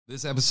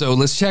This episode,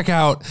 let's check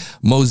out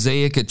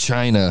Mosaic of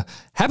China.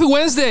 Happy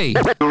Wednesday!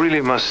 You really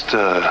must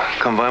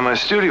come by my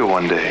studio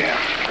one day.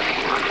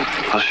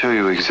 I'll show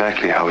you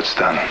exactly how it's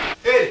done.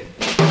 Hey.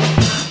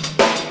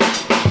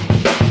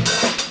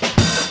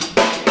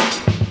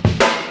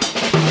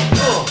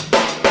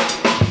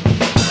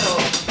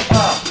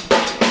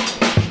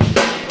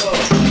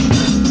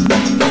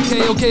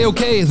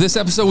 Okay. This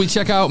episode, we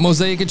check out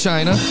Mosaic of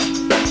China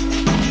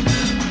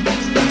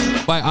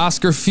by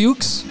Oscar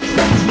Fuchs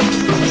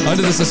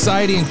under the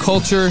Society and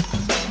Culture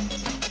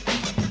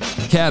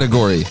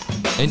category.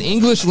 An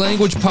English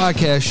language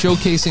podcast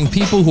showcasing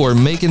people who are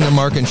making their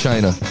mark in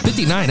China.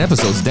 59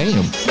 episodes,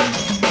 damn.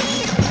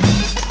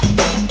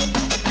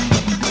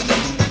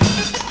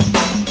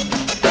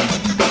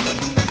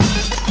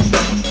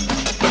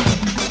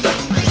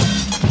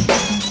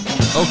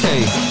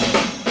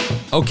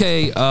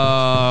 Okay,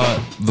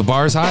 the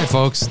bar is high,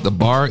 folks. The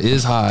bar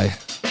is high.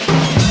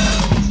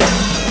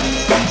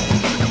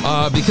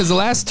 Because the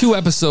last two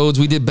episodes,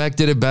 we did Beck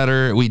Did It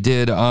Better. We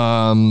did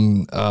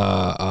Buzz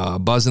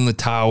in the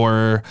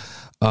Tower,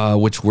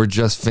 which were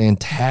just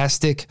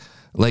fantastic,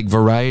 like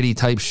variety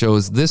type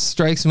shows. This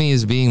strikes me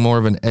as being more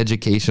of an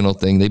educational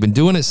thing. They've been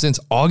doing it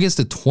since August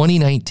of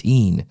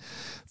 2019.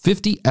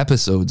 50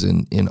 episodes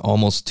in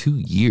almost 2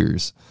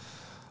 years.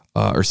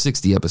 Or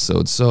 60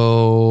 episodes.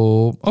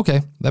 So,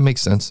 okay, that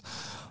makes sense.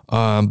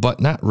 But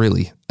not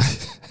really.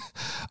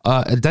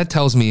 That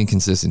tells me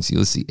inconsistency.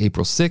 Let's see.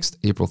 April 6th,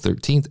 April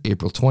 13th,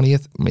 April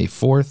 20th, May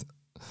 4th,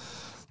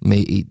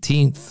 May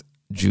 18th,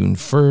 June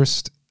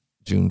 1st,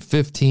 June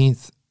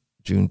 15th,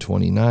 June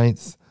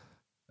 29th.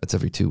 That's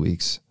every 2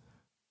 weeks.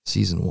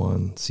 Season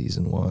 1.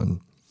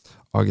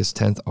 August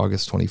 10th,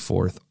 August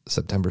 24th,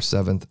 September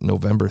 7th,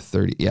 November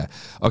 30th. Yeah.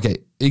 Okay.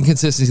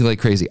 Inconsistency like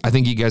crazy. I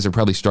think you guys are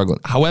probably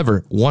struggling.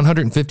 However,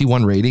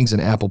 151 ratings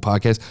in Apple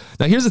Podcasts.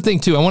 Now, here's the thing,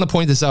 too. I want to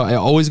point this out. I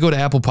always go to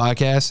Apple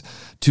Podcasts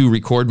to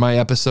record my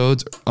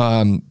episodes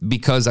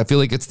because I feel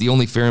like it's the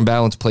only fair and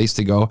balanced place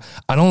to go.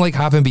 I don't like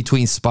hopping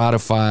between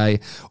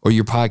Spotify or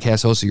your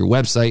podcast host or your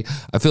website.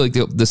 I feel like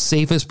the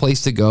safest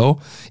place to go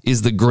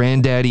is the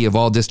granddaddy of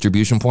all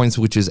distribution points,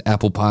 which is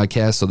Apple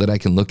Podcasts, so that I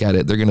can look at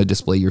it. They're going to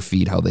display your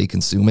feed, how they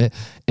consume it.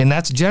 And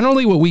that's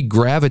generally what we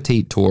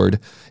gravitate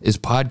toward is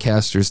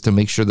podcasters to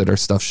make sure that our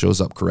stuff shows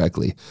up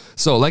correctly.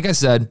 So like I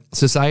said,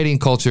 society and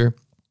culture,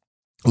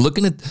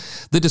 looking at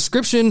the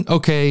description,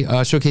 okay,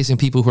 showcasing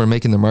people who are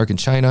making their mark in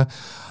China.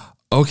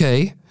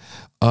 Okay,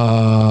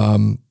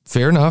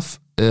 fair enough.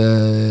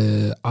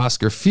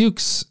 Oscar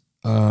Fuchs,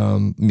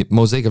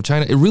 Mosaic of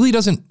China. It really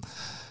doesn't,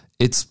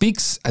 it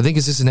speaks, I think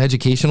it's just an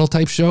educational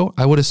type show,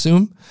 I would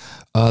assume.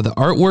 The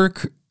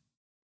artwork,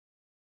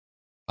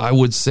 I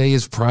would say,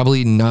 is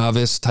probably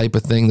novice type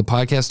of thing. The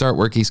podcast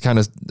artwork, he's kind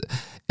of,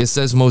 it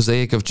says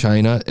Mosaic of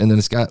China, and then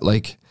it's got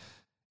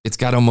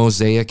a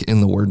mosaic in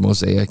the word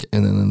mosaic,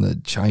 and then in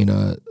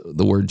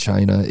the word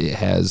China, it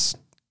has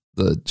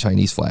the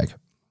Chinese flag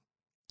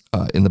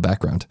in the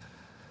background.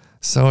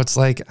 So it's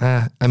like,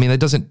 it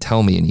doesn't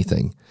tell me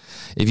anything.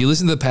 If you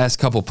listen to the past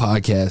couple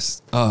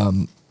podcasts,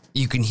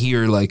 you can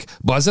hear like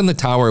Buzz in the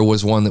Tower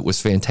was one that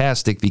was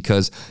fantastic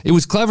because it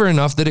was clever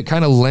enough that it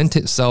kind of lent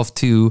itself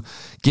to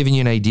giving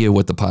you an idea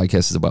what the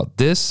podcast is about.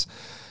 This,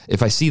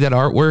 if I see that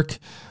artwork,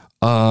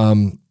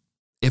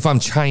 if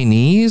I'm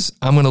Chinese,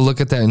 I'm going to look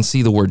at that and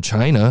see the word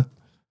China,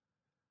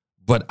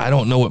 but I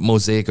don't know what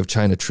Mosaic of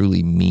China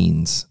truly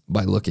means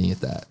by looking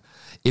at that.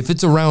 If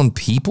it's around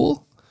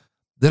people,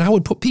 then I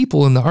would put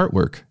people in the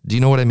artwork. Do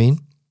you know what I mean?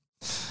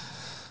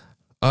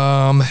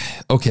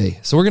 Okay,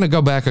 so we're going to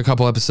go back a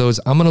couple episodes.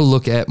 I'm going to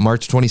look at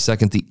March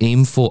 22nd, The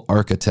Aimful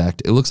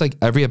Architect. It looks like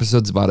every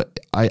episode's about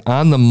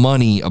on the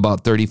money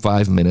about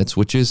 35 minutes,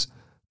 which is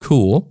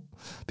cool.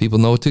 People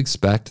know what to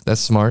expect.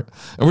 That's smart.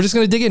 And we're just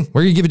going to dig in.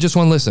 We're going to give it just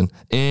one listen.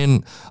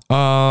 And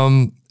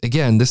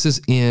again, this is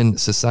in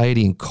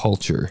Society and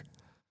Culture.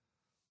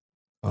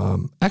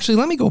 Actually,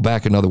 let me go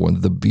back another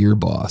one. The Beer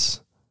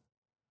Boss.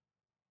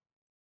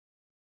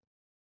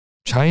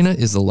 China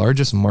is the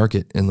largest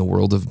market in the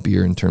world of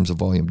beer in terms of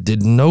volume.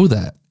 Didn't know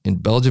that.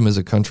 And Belgium is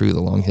a country with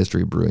a long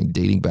history of brewing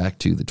dating back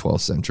to the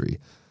 12th century.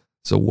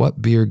 So what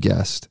better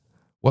guest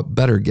to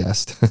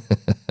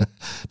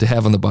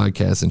have on the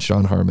podcast than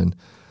Sean Harmon,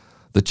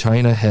 the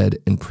China head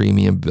and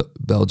premium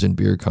Belgian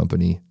beer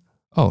company.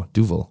 Oh,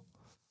 Duvel.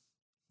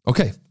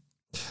 Okay,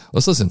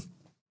 let's listen.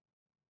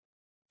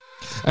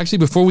 Actually,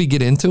 before we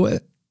get into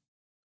it,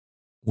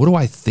 what do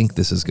I think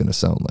this is going to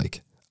sound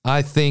like?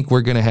 I think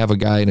we're going to have a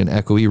guy in an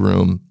echoey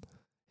room.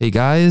 Hey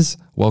guys,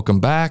 welcome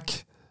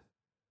back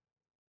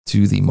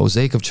to the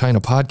Mosaic of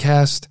China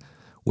podcast,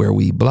 where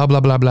we blah, blah,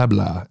 blah, blah,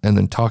 blah, and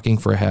then talking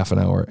for a half an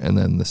hour and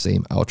then the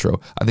same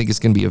outro. I think it's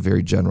going to be a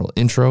very general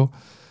intro.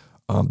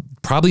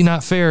 Probably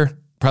not fair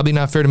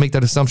to make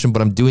that assumption,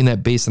 but I'm doing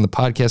that based on the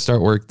podcast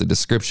artwork, the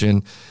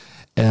description,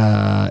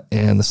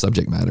 and the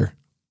subject matter.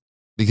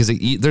 Because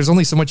there's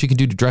only so much you can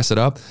do to dress it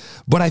up.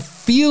 But I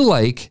feel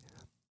like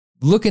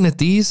looking at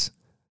these,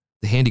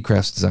 the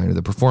handicrafts designer,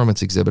 the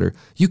performance exhibitor,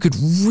 you could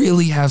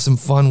really have some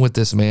fun with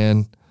this,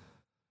 man.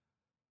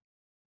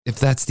 if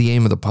that's the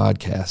aim of the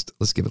podcast.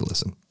 Let's give it a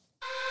listen.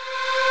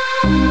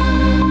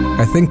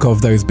 I think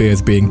of those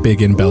beers being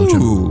big in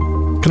Belgium.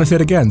 Ooh. Can I say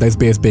it again? Those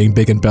beers being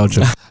big in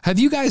Belgium. Have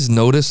you guys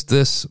noticed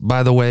this,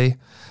 by the way,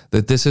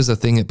 that this is a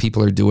thing that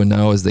people are doing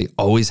now is they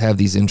always have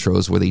these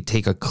intros where they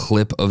take a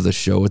clip of the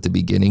show at the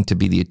beginning to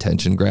be the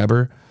attention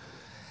grabber.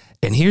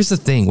 And here's the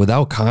thing,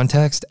 without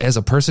context, as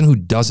a person who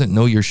doesn't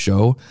know your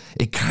show,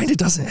 it kind of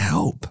doesn't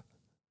help.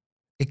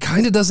 It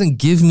kind of doesn't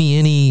give me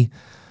any,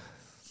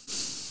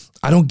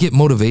 I don't get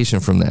motivation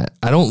from that.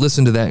 I don't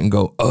listen to that and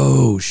go,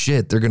 oh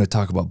shit, they're going to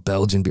talk about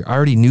Belgian beer. I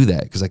already knew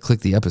that because I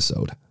clicked the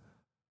episode.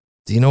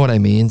 Do you know what I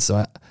mean?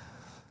 So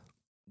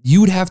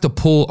you would have to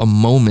pull a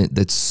moment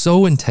that's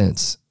so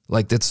intense,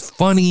 like that's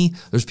funny.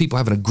 There's people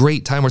having a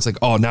great time where it's like,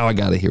 oh, now I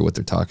got to hear what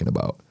they're talking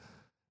about.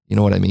 You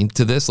know what I mean?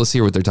 To this, let's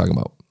hear what they're talking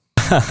about.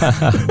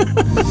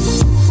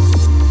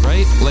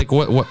 Right? Like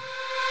what?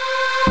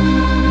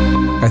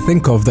 I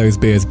think of those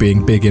beers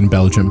being big in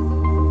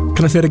Belgium.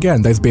 Can I say it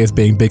again? Those beers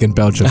being big in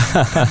Belgium.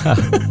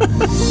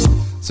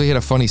 So he had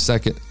a funny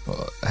second,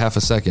 half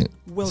a second.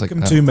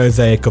 Welcome to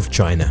Mosaic of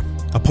China,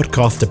 a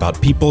podcast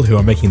about people who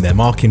are making their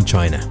mark in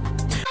China.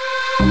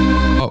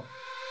 Oh,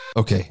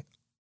 okay.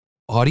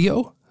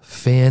 Audio?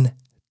 Fantastic.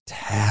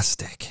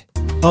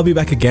 I'll be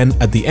back again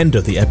at the end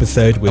of the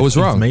episode with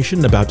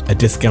information about a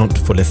discount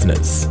for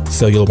listeners,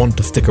 so you'll want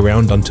to stick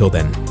around until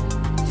then.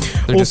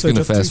 They're just going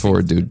to fast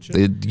forward,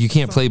 dude. You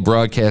can't play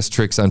broadcast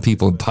tricks on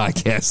people in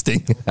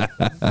podcasting.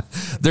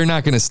 They're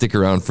not going to stick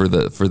around for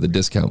the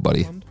discount,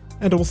 buddy.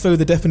 And also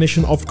the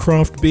definition of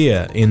craft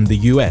beer in the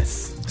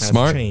US has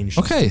Smart.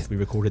 changed since we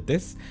recorded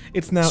this.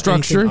 It's now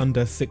anything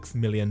under 6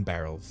 million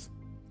barrels.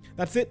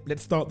 That's it.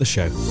 Let's start the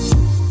show.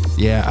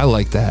 Yeah, I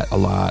like that a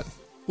lot.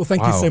 Well,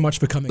 thank you so much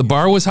for coming. The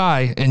bar was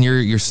high, and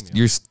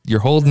you're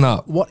holding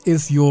up. What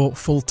is your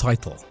full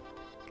title?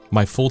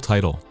 My full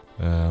title.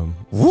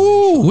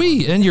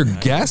 Woo-wee! And your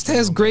guest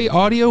has great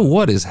audio?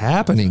 What is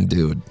happening,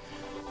 dude?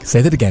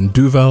 Say that again.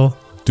 Duvel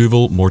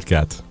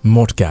Moortgat.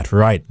 Moortgat,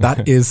 right.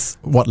 That is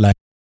what like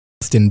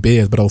in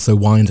beers, but also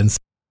wines and...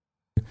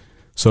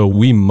 So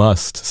we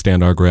must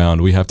stand our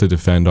ground. We have to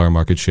defend our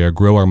market share,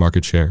 grow our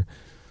market share.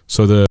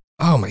 So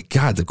oh my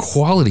God, the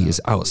quality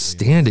is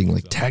outstanding.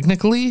 Like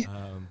technically,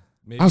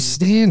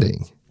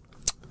 outstanding.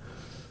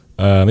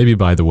 Maybe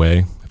By the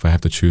Way, if I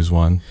have to choose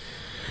one.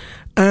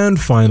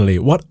 And finally,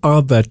 what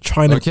are the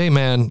China... Okay,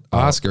 man,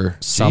 Oscar,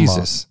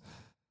 Jesus.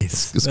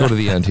 Let's go to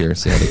the end here,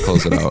 see how they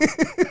close it out.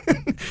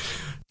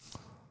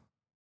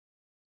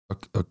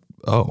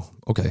 Oh,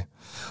 okay.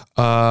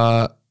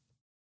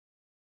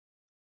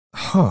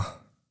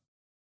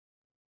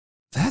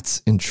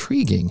 That's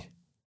intriguing.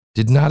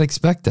 Did not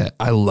expect that.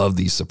 I love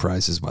these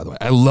surprises, by the way.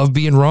 I love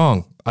being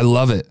wrong. I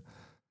love it.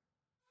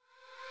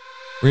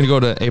 We're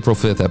going to go to April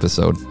 5th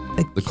episode,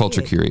 The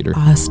Culture Curator.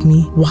 Asked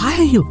me, why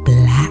are you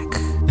black?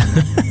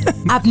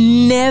 I've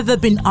never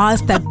been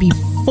asked that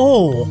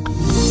before.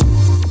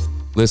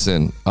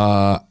 Listen,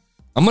 I'm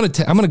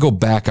gonna go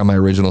back on my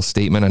original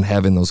statement on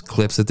having those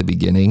clips at the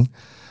beginning.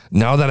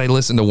 Now that I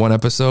listened to one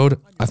episode,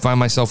 I find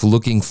myself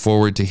looking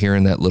forward to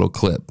hearing that little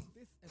clip.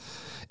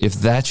 If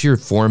that's your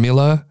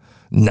formula,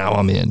 now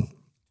I'm in.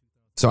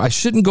 So I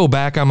shouldn't go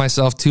back on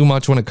myself too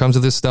much when it comes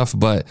to this stuff,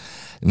 but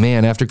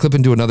man, after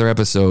clipping to another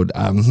epised,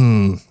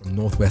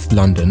 Northwest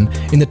London,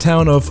 in the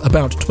town of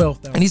about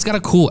 12,000. And he's got a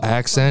cool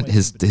accent.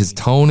 His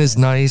tone is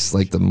nice.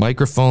 Like the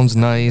microphone's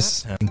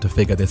nice. To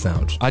figure this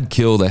out, I'd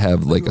kill to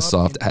have like a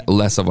soft,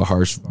 less of a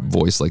harsh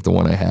voice like the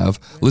one I have.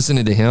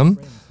 Listening to him,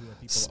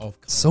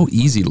 so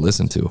easy to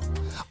listen to.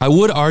 I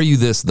would argue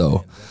this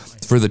though,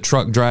 for the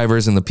truck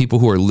drivers and the people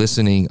who are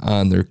listening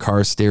on their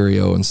car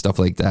stereo and stuff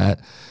like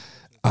that.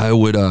 I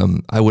would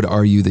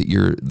argue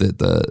that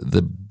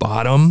the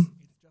bottom,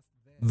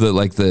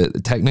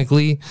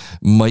 technically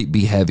might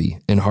be heavy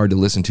and hard to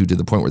listen to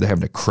the point where they're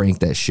having to crank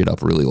that shit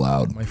up really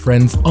loud. My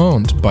friends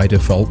aren't by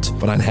default,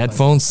 but on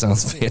headphones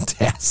sounds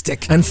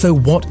fantastic. And so,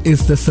 what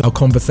is this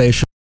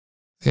conversation?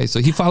 Okay, so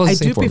he follows the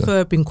same formula. I do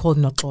prefer being called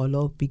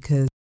Notolo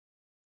because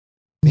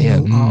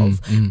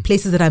of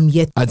places that I'm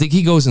yet. I think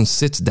he goes and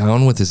sits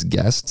down with his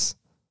guests,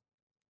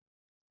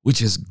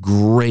 which is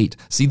great.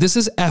 See, this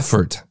is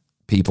effort,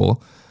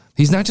 people.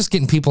 He's not just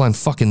getting people on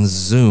fucking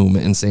Zoom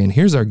and saying,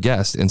 here's our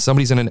guest, and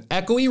somebody's in an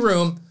echoey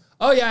room.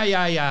 Oh,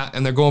 yeah.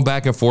 And they're going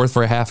back and forth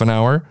for a half an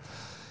hour.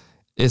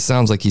 It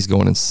sounds like he's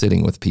going and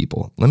sitting with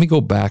people. Let me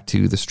go back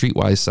to the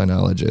Streetwise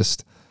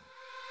Sinologist,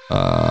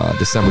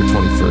 December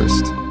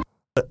 21st.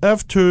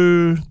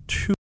 After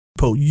two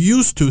people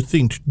used to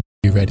think...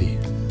 You ready?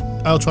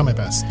 I'll try my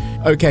best.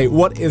 Okay,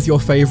 what is your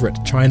favorite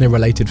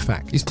China-related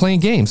fact? He's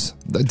playing games.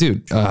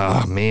 Dude,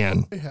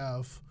 man. I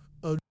have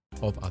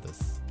of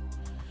others.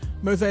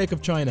 Mosaic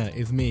of China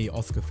is me,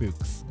 Oscar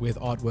Fuchs, with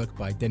artwork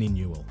by Denny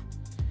Newell.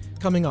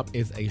 Coming up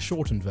is a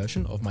shortened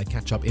version of my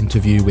catch-up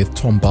interview with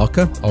Tom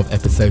Barker of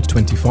episode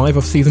 25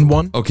 of season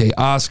 1. Okay,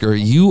 Oscar,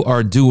 you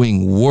are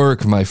doing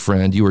work, my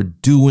friend. You are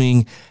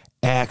doing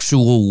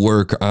actual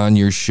work on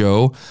your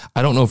show.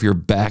 I don't know if you're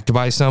backed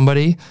by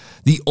somebody.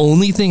 The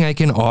only thing I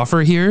can offer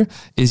here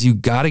is you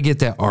got to get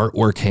that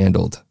artwork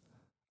handled.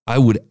 I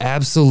would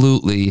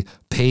absolutely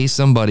pay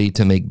somebody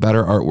to make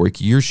better artwork.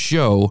 Your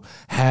show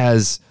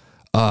has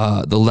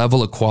the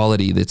level of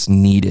quality that's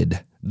needed.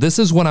 This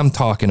is what I'm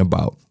talking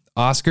about.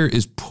 Oscar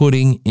is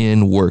putting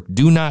in work.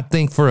 Do not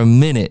think for a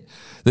minute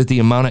that the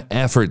amount of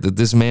effort that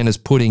this man is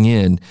putting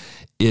in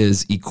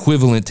is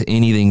equivalent to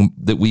anything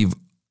that we've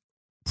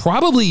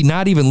probably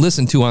not even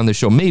listened to on the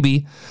show.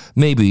 Maybe.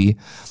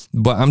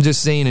 But I'm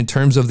just saying, in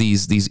terms of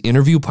these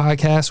interview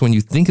podcasts, when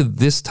you think of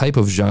this type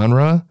of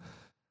genre,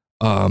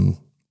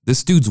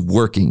 this dude's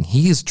working.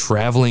 He is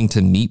traveling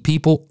to meet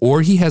people,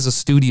 or he has a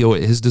studio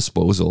at his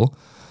disposal,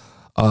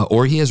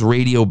 or he has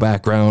radio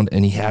background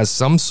and he has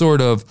some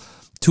sort of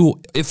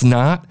tool. If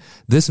not,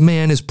 this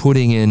man is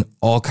putting in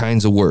all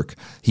kinds of work.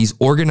 He's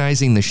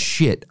organizing the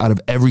shit out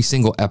of every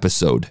single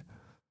episode.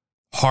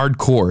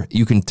 Hardcore.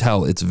 You can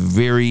tell it's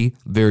very,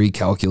 very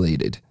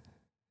calculated.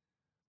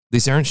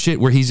 These aren't shit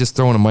where he's just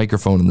throwing a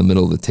microphone in the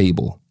middle of the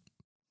table.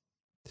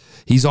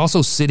 He's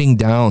also sitting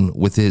down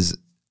with his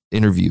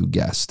interview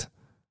guest.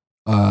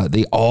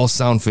 They all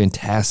sound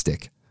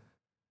fantastic.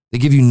 They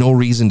give you no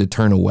reason to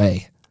turn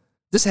away.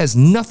 This has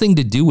nothing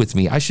to do with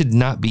me. I should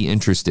not be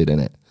interested in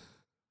it.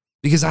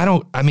 Because I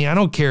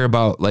don't care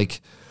about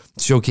like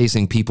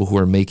showcasing people who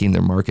are making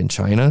their mark in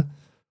China.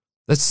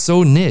 That's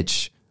so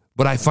niche.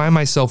 But I find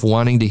myself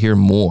wanting to hear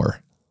more.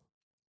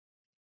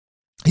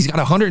 He's got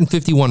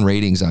 151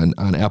 ratings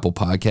on Apple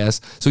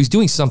Podcasts, so he's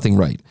doing something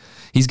right.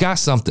 He's got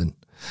something.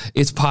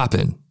 It's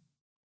popping.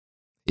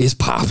 It's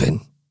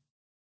popping.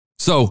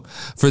 So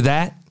for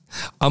that,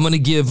 I'm going to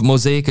give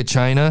Mosaic of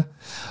China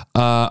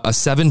a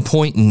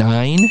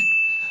 7.9.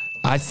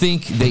 I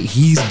think that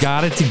he's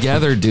got it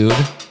together, dude.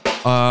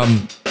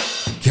 God,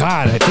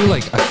 I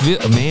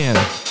feel, man,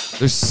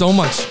 there's so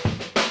much,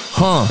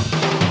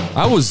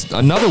 I was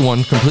another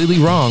one completely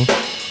wrong.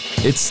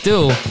 It's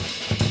still,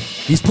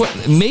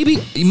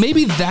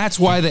 maybe that's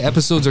why the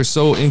episodes are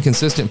so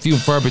inconsistent, few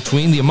and far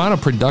between. The amount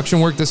of production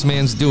work this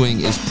man's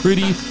doing is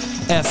pretty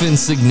effing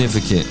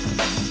significant.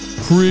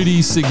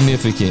 Pretty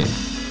significant.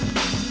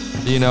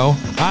 You know,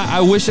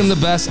 I wish him the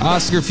best.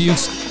 Oscar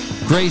Fuchs,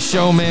 great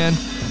show, man.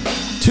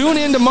 Tune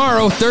in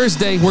tomorrow,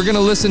 Thursday. We're going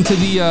to listen to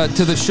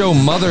the show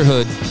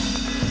Motherhood.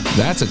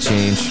 That's a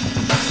change.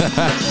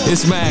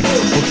 It's Mac.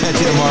 We'll catch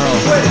you tomorrow.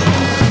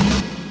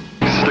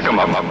 Stick 'em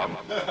up.